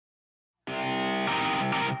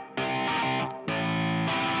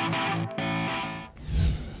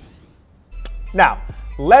Now,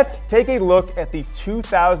 let's take a look at the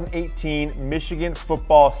 2018 Michigan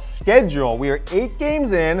football schedule. We are 8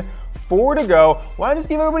 games in, 4 to go. Why don't I just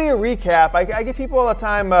give everybody a recap? I get people all the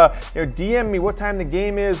time, DM me what time the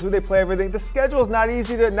game is, who they play, everything. The schedule is not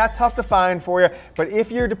tough to find for you, but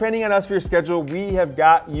if you're depending on us for your schedule, we have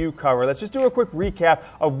got you covered. Let's just do a quick recap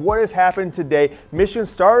of what has happened today. Michigan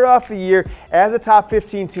started off the year as a top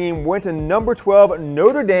 15 team, went to number 12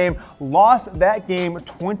 Notre Dame, lost that game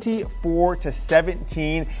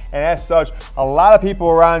 24-17, and as such, a lot of people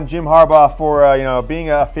around Jim Harbaugh for being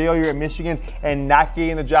a failure at Michigan and not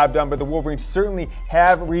getting the job done. But the Wolverines certainly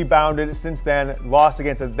have rebounded since then, lost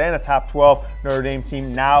against then a top 12 Notre Dame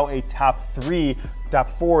team, now a top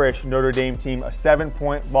 4-ish Notre Dame team, a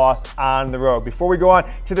 7-point loss on the road. Before we go on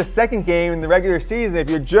to the second game in the regular season, if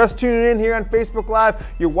you're just tuning in here on Facebook Live,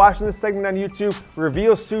 you're watching this segment on YouTube,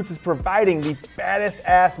 Reveal Suits is providing the baddest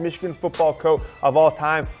ass Michigan football coat of all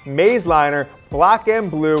time, maize liner, black and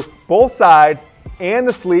blue, both sides, and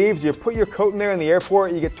the sleeves. You put your coat in there in the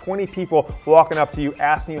airport, you get 20 people walking up to you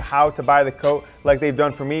asking you how to buy the coat like they've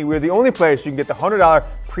done for me. We're the only place you can get the $100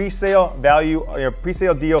 pre-sale value,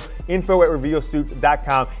 pre-sale deal.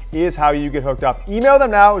 info@revealsuits.com is how you get hooked up. Email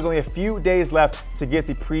them now. There's only a few days left to get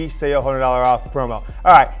the pre-sale $100 off promo.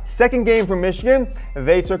 All right, second game for Michigan.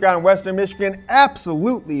 They took on Western Michigan,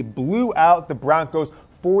 absolutely blew out the Broncos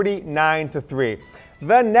 49-3.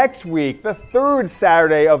 The next week, the third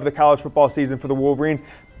Saturday of the college football season for the Wolverines,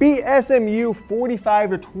 beat SMU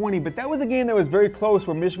 45-20, but that was a game that was very close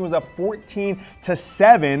where Michigan was up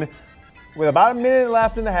 14-7 with about a minute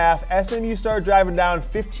left in the half. SMU started driving down,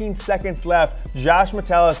 15 seconds left. Josh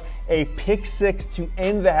Metellus, a pick six to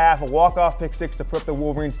end the half, a walk-off pick six to put up the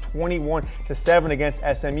Wolverines 21-7 against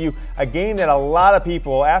SMU. A game that a lot of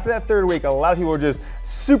people, after that third week, a lot of people were just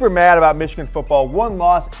super mad about Michigan football. One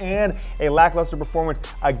loss and a lackluster performance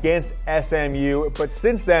against SMU. But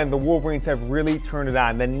since then, the Wolverines have really turned it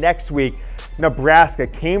on. The next week, Nebraska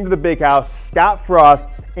came to the big house. Scott Frost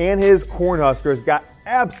and his Cornhuskers got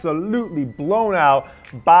absolutely blown out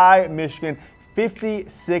by Michigan,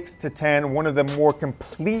 56-10, one of the more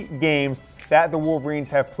complete games that the Wolverines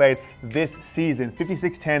have played this season.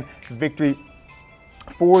 56-10 victory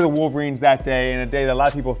for the Wolverines that day, and a day that a lot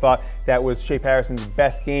of people thought that was Shea Patterson's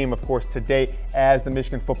best game, of course, to date as the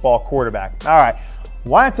Michigan football quarterback. All right,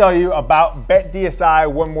 want to tell you about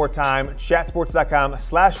BetDSI one more time.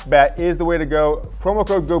 Chatsports.com/bet is the way to go. Promo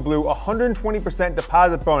code GOBLUE, 120%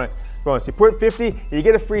 deposit bonus. You put 50, you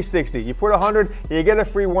get a free 60. You put 100, you get a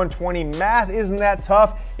free 120. Math isn't that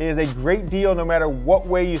tough. It is a great deal no matter what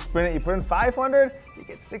way you spin it. You put in 500, you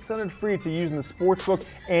get 600 free to use in the sportsbook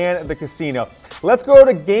and the casino. Let's go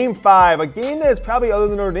to Game 5, a game that is probably, other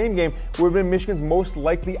than the Notre Dame game, would have been Michigan's most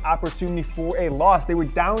likely opportunity for a loss. They were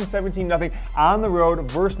down 17-0 on the road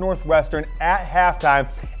versus Northwestern at halftime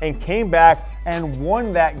and came back and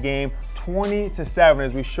won that game 20-7.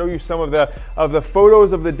 As we show you some of the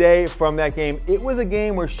photos of the day from that game, it was a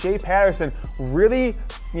game where Shea Patterson really,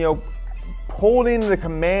 pulled in the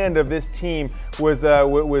command of this team, was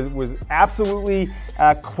absolutely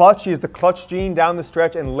clutch. He is the clutch gene down the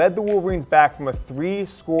stretch and led the Wolverines back from a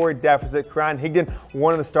 3-score deficit. Karan Higdon,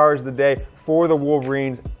 one of the stars of the day for the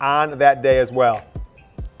Wolverines on that day as well.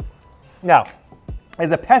 Now,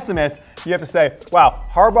 as a pessimist, you have to say, wow,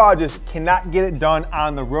 Harbaugh just cannot get it done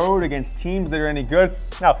on the road against teams that are any good.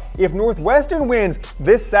 Now, if Northwestern wins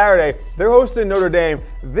this Saturday, they're hosting Notre Dame.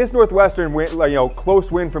 This Northwestern win,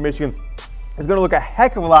 close win for Michigan is going to look a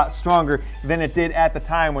heck of a lot stronger than it did at the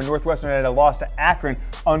time when Northwestern had a loss to Akron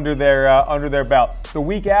under their belt. The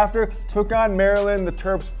week after, took on Maryland. The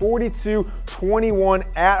Terps 42-21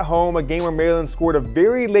 at home, a game where Maryland scored a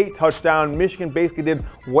very late touchdown. Michigan basically did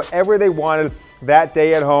whatever they wanted that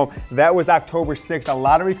day at home. That was October 6th. A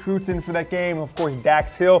lot of recruits in for that game. Of course,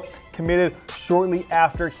 Dax Hill committed shortly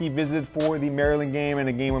after he visited for the Maryland game, in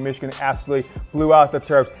a game where Michigan absolutely blew out the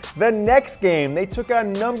Terps. The next game, they took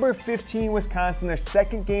on number 15 Wisconsin, their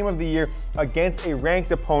second game of the year against a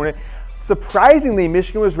ranked opponent. Surprisingly,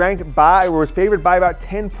 Michigan was favored by about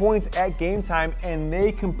 10 points at game time, and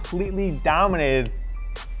they completely dominated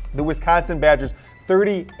the Wisconsin Badgers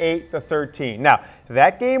 38-13. Now,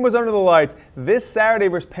 that game was under the lights. This Saturday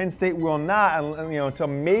versus Penn State will not, until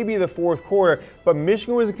maybe the fourth quarter. But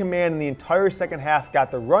Michigan was in command in the entire second half, got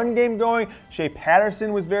the run game going. Shea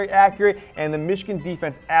Patterson was very accurate, and the Michigan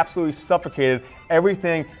defense absolutely suffocated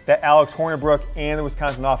everything that Alex Hornibrook and the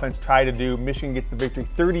Wisconsin offense tried to do. Michigan gets the victory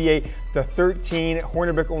 38-13.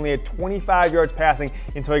 Hornibrook only had 25 yards passing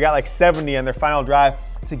until he got like 70 on their final drive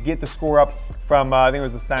to get the score up from, I think it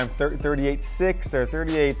was this time 38-6 or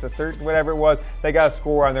 38-30, whatever it was. They got a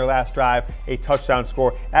score on their last drive, a touchdown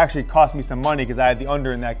score. Actually cost me some money because I had the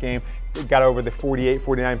under in that game. It got over the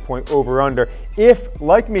 49 point over-under. If,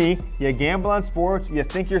 like me, you gamble on sports, you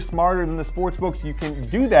think you're smarter than the sports books, you can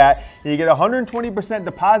do that. You get a 120%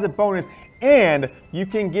 deposit bonus, and you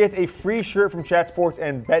can get a free shirt from Chat Sports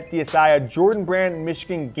and BetDSI, a Jordan Brand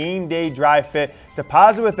Michigan Game Day Dry Fit.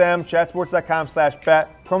 Deposit with them,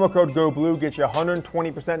 chatsports.com/bet. Promo code GOBLUE gets you a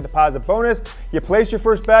 120% deposit bonus. You place your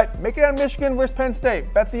first bet, make it on Michigan versus Penn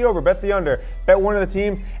State. Bet the over, bet the under, bet one of the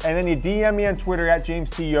teams, and then you DM me on Twitter at James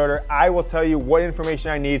T. Yoder. I will tell you what information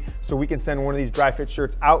I need so we can send one of these Dry Fit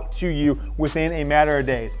shirts out to you within a matter of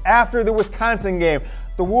days. After the Wisconsin game,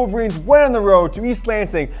 the Wolverines went on the road to East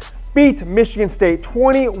Lansing, beat Michigan State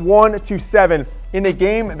 21-7 in a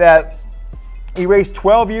game that erased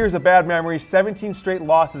 12 years of bad memories, 17 straight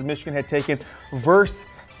losses Michigan had taken versus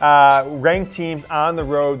ranked teams on the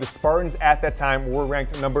road. The Spartans at that time were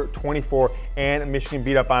ranked number 24, and Michigan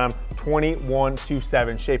beat up on them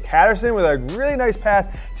 21-7. Shea Patterson with a really nice pass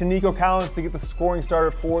to Nico Collins to get the scoring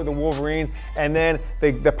started for the Wolverines, and then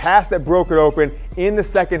the pass that broke it open in the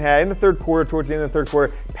second half, in the third quarter, towards the end of the third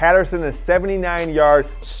quarter, Patterson, a 79-yard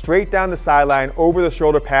straight down the sideline, over the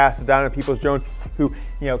shoulder pass to Donovan Peoples-Jones, who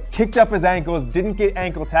kicked up his ankles, didn't get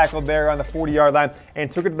ankle tackled there on the 40-yard line,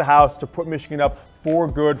 and took it to the house to put Michigan up for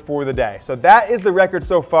good for the day. So that is the record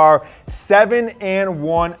so far,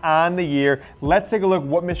 7-1 on the year. Let's take a look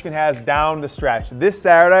what Michigan has down the stretch. This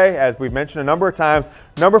Saturday, as we've mentioned a number of times,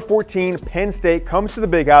 number 14, Penn State, comes to the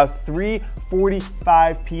Big House,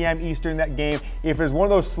 3:45 p.m. Eastern, that game. If it's one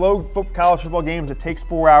of those slow college football games that takes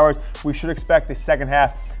 4 hours, we should expect the second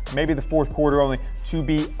half, maybe the fourth quarter only, to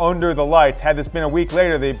be under the lights. Had this been a week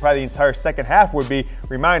later, probably the entire second half would be.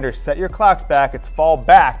 Reminder, set your clocks back. It's fall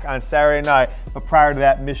back on Saturday night. But prior to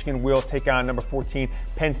that, Michigan will take on number 14,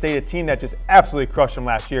 Penn State, a team that just absolutely crushed them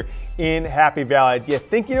last year in Happy Valley. Do you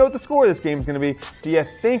think you know what the score of this game is going to be? Do you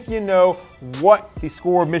think you know what the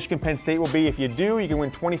score of Michigan-Penn State will be? If you do, you can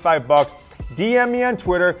win $25. DM me on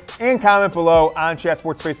Twitter and comment below on Chat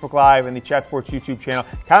Sports Facebook Live and the Chat Sports YouTube channel.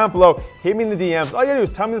 Comment below, hit me in the DMs. All you gotta do is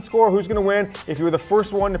tell me the score, who's gonna win. If you were the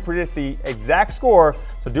first one to predict the exact score,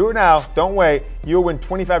 so do it now, don't wait. You'll win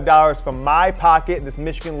 $25 from my pocket, this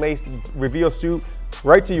Michigan laced reveal suit,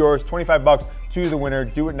 right to yours, $25 to the winner.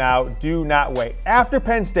 Do it now, do not wait. After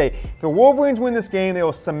Penn State, if the Wolverines win this game, they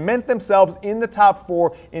will cement themselves in the top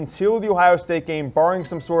 4 until the Ohio State game, barring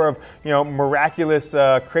some sort of miraculous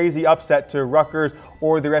crazy upset to Rutgers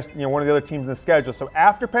or the rest, one of the other teams in the schedule. So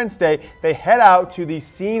after Penn State, they head out to the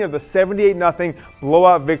scene of the 78-0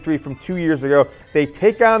 blowout victory from 2 years ago. They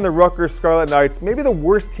take on the Rutgers Scarlet Knights, maybe the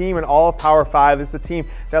worst team in all of Power 5. This is a team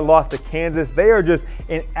that lost to Kansas. They are just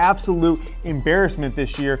an absolute embarrassment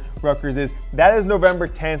this year, Rutgers is. That is November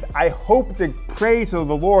 10th. I hope to pray to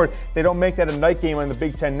the Lord they don't make that a night game on the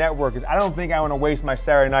Big Ten Network, because I don't think I want to waste my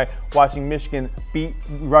Saturday night watching Michigan beat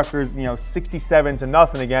Rutgers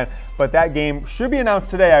 67-0 again. But that game should be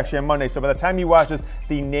announced today, actually, on Monday. So by the time you watch this,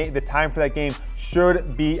 the time for that game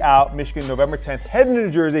should be out. Michigan, November 10th, heading to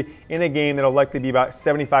New Jersey in a game that'll likely be about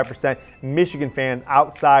 75% Michigan fans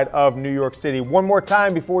outside of New York City. One more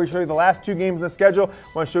time before we show you the last 2 games in the schedule,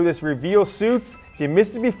 I want to show you this Reveal Suits. If you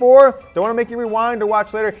missed it before, don't want to make you rewind or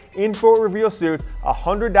watch later, info at Reveal Suits,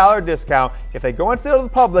 $100 discount. If they go on sale to the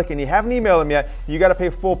public and you haven't emailed them yet, you got to pay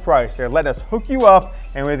full price. They're letting us hook you up,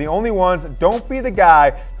 and we're the only ones. Don't be the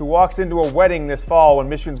guy who walks into a wedding this fall when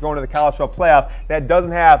Michigan's going to the college football playoff that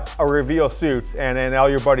doesn't have a Reveal Suits, and all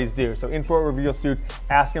your buddies do. So info at Reveal Suits,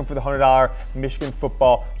 ask them for the $100 Michigan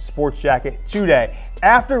football sports jacket today.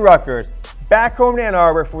 After Rutgers, back home to Ann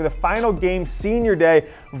Arbor for the final game, senior day,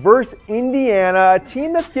 versus Indiana, a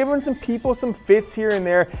team that's given some people some fits here and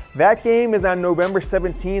there. That game is on November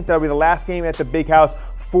 17th. That'll be the last game at the Big House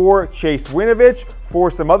for Chase Winovich, for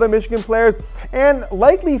some other Michigan players, and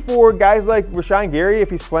likely for guys like Rashawn Gary if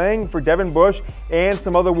he's playing, for Devin Bush, and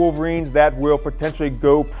some other Wolverines that will potentially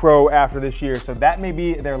go pro after this year. So that may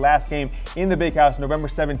be their last game in the Big House, November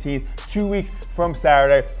 17th, 2 weeks from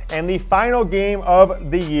Saturday. And the final game of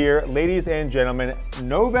the year, ladies and gentlemen,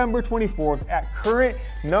 November 24th at current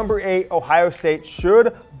number 8 Ohio State.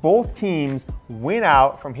 Should both teams win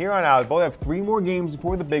out from here on out, both have 3 more games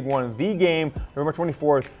before the big one. The game, November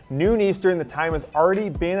 24th, noon Eastern. The time has already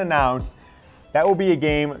been announced. That will be a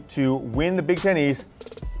game to win the Big Ten East,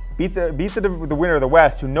 beat the winner of the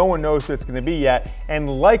West, who no one knows who it's going to be yet,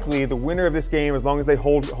 and likely the winner of this game, as long as they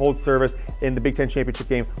hold service in the Big Ten championship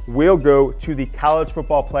game, will go to the college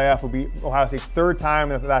football playoff. Will be Ohio State's third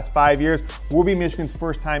time in the last 5 years. Will be Michigan's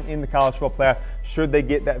first time in the college football playoff, should they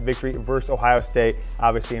get that victory versus Ohio State,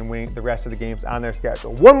 obviously, and winning the rest of the games on their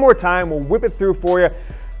schedule. One more time, we'll whip it through for you.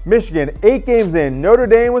 Michigan, 8 games in. Notre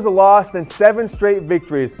Dame was a loss, then 7 straight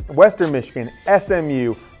victories. Western Michigan,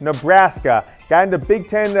 SMU, Nebraska. Got into Big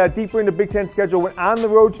Ten, deeper into Big Ten schedule, went on the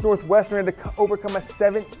road to Northwestern, had to overcome a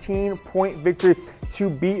 17-point victory to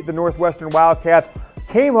beat the Northwestern Wildcats.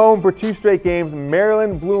 Came home for 2 straight games.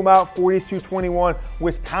 Maryland blew them out 42-21.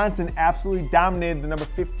 Wisconsin absolutely dominated the number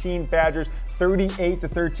 15 Badgers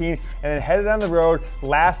 38-13, and then headed on the road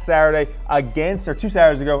last Saturday against, or 2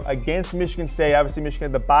 Saturdays ago, against Michigan State. Obviously,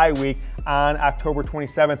 Michigan had the bye week on October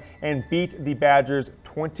 27th and beat the Badgers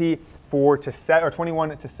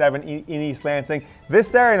 21-7 in East Lansing. This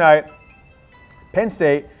Saturday night, Penn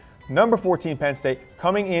State, number 14 Penn State,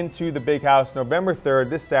 coming into the Big House November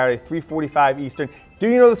 3rd, this Saturday, 3:45 Eastern. Do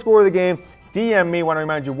you know the score of the game? DM me. I want to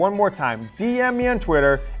remind you one more time. DM me on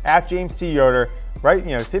Twitter at James T. Yoder. Right,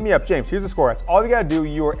 just hit me up, James. Here's the score. That's all you gotta do.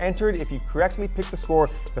 You are entered if you correctly pick the score.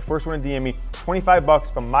 The first one to DM me, $25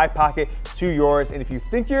 from my pocket to yours. And if you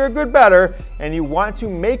think you're a good bettor and you want to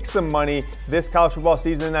make some money this college football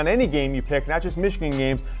season on any game you pick, not just Michigan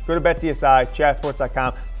games, go to BetDSI,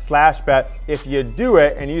 chatsports.com/bet. If you do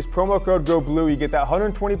it and use promo code GOBLUE, you get that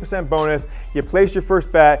 120% bonus. You place your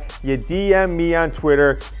first bet. You DM me on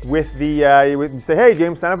Twitter with the you say, hey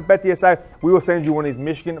James, sign up for BetDSI. We will send you one of these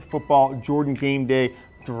Michigan football Jordan Game Day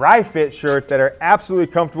dry fit shirts that are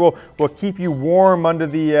absolutely comfortable. Will keep you warm under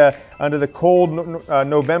the cold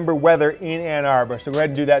November weather in Ann Arbor. So go ahead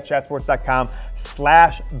and do that.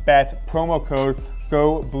 Chatsports.com/bet. Promo code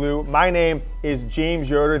GOBLUE. My name is James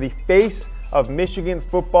Yoder, the face of Michigan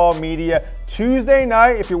football media. Tuesday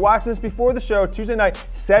night, if you're watching this before the show, Tuesday night,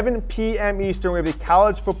 7 p.m. Eastern, we have the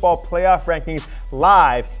college football playoff rankings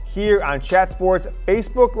live here on Chat Sports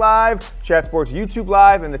Facebook Live, Chat Sports YouTube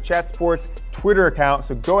Live, and the Chat Sports Twitter account.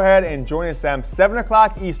 So go ahead and join us then, 7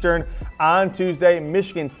 o'clock Eastern on Tuesday.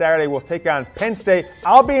 Michigan Saturday will take on Penn State.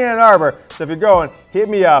 I'll be in Ann Arbor, so if you're going, hit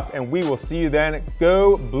me up, and we will see you then.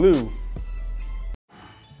 Go Blue.